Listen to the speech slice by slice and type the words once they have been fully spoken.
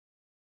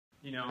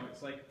You know,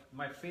 it's like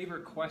my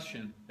favorite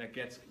question that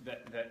gets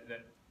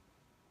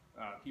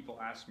people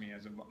ask me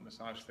as a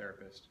massage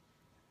therapist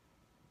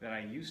that I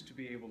used to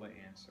be able to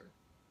answer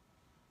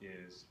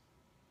is,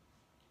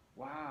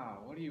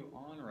 "Wow, what are you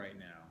on right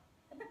now?"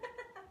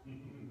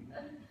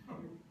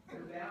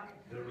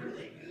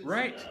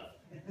 Right.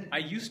 I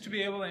used to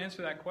be able to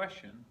answer that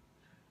question.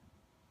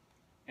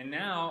 And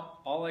now,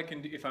 all I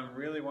can do, if I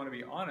really want to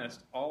be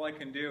honest, all I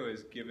can do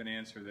is give an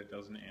answer that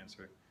doesn't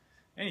answer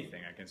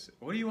anything. I can say,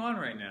 "What are you on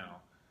right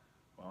now?"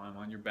 "Well, I'm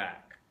on your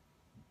back."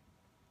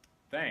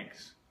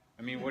 "Thanks.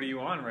 I mean, what are you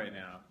on right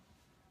now?"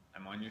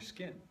 "I'm on your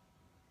skin."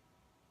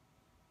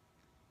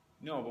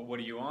 "No, but what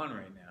are you on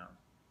right now?"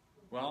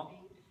 Well,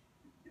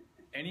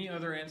 any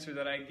other answer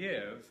that I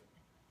give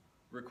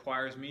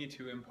requires me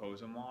to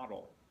impose a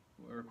model.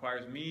 It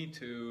requires me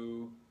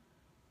to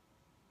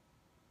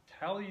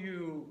tell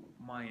you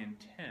my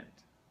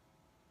intent,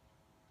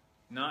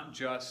 not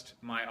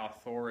just my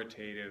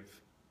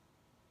authoritative,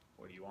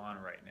 "What are you on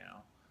right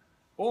now?"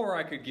 Or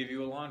I could give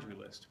you a laundry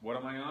list. What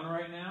am I on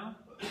right now?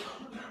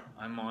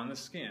 I'm on the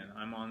skin.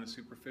 I'm on the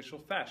superficial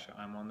fascia.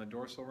 I'm on the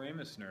dorsal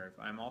ramus nerve.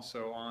 I'm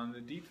also on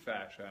the deep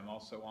fascia. I'm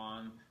also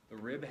on the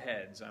rib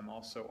heads. I'm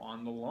also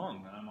on the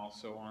lung. I'm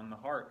also on the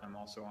heart. I'm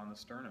also on the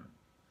sternum.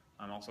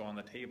 I'm also on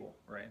the table,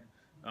 right?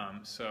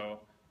 And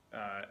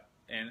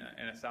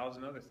a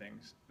thousand other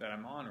things that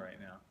I'm on right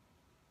now.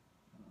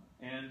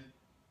 And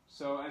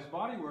so as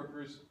body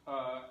workers,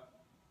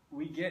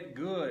 we get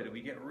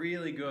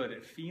really good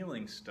at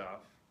feeling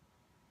stuff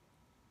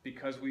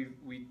because we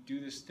do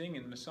this thing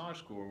in massage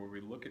school where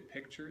we look at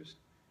pictures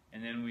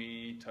and then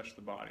we touch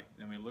the body.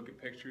 Then we look at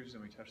pictures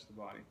and we touch the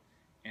body.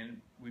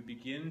 And we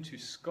begin to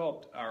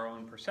sculpt our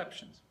own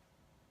perceptions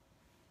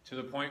to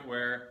the point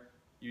where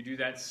you do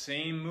that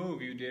same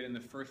move you did in the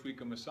first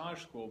week of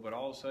massage school, but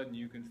all of a sudden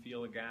you can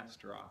feel a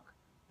gastroc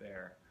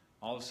there.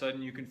 All of a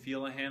sudden you can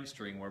feel a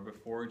hamstring where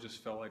before it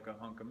just felt like a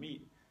hunk of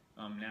meat.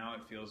 Now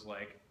it feels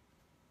like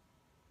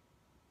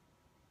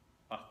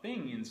a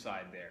thing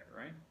inside there,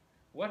 right?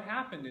 What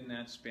happened in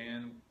that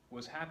span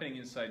was happening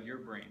inside your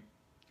brain.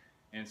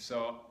 And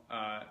so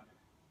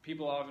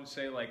people often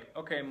say, like,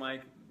 "Okay,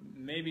 Mike,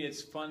 maybe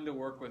it's fun to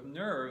work with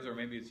nerves, or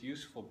maybe it's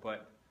useful,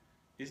 but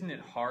isn't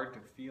it hard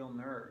to feel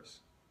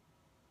nerves?"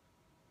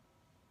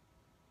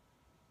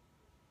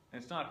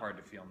 And it's not hard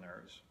to feel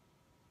nerves.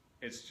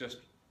 It's just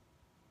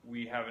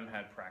we haven't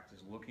had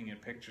practice looking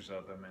at pictures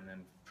of them and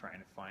then trying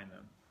to find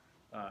them.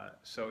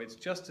 So it's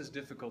just as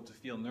difficult to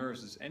feel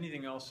nerves as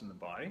anything else in the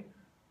body.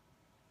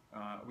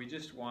 We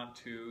just want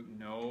to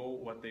know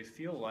what they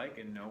feel like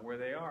and know where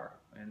they are,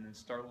 and then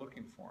start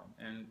looking for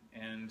them.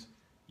 And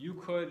you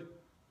could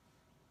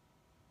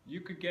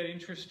get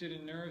interested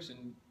in nerves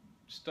and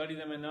study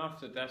them enough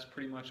that that's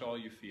pretty much all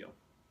you feel,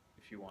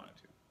 if you wanted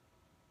to.